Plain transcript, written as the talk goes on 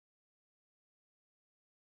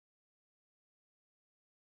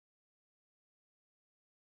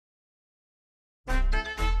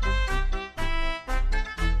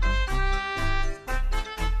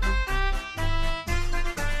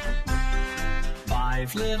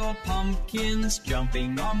5 little pumpkins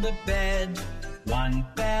jumping on the bed. One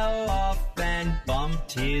fell off and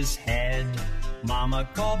bumped his head. Mama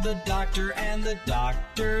called the doctor and the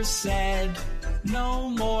doctor said, "No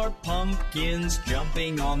more pumpkins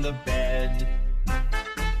jumping on the bed."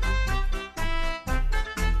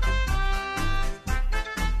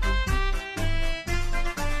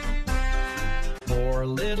 Four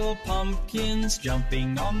little pumpkins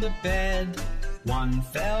jumping on the bed. One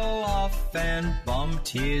fell off and bumped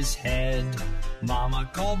his head. Mama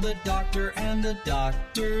called the doctor and the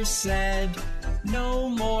doctor said, "No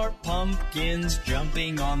more pumpkins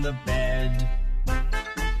jumping on the bed."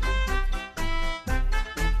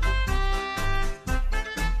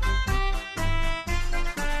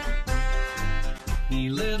 Three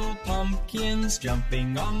little pumpkins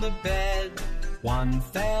jumping on the bed. One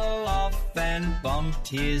fell off and bumped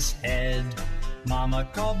his head. Mama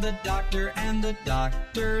called the doctor and the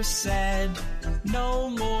doctor said, "No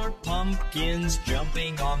more pumpkins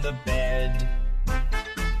jumping on the bed."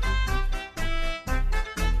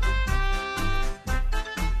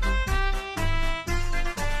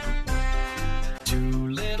 Two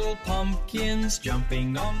little pumpkins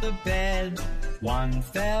jumping on the bed. One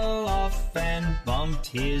fell off and bumped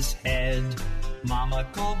his head. Mama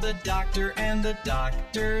called the doctor and the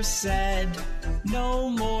doctor said, "No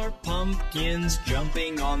more pumpkins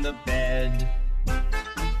jumping on the bed."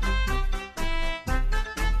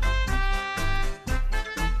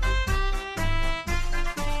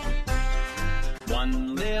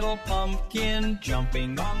 One little pumpkin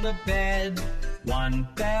jumping on the bed. One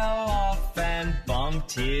fell off and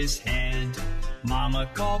bumped his head. Mama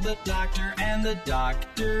called the doctor and the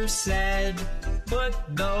doctor said, "Put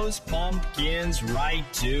those pumpkins right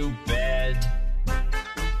to bed."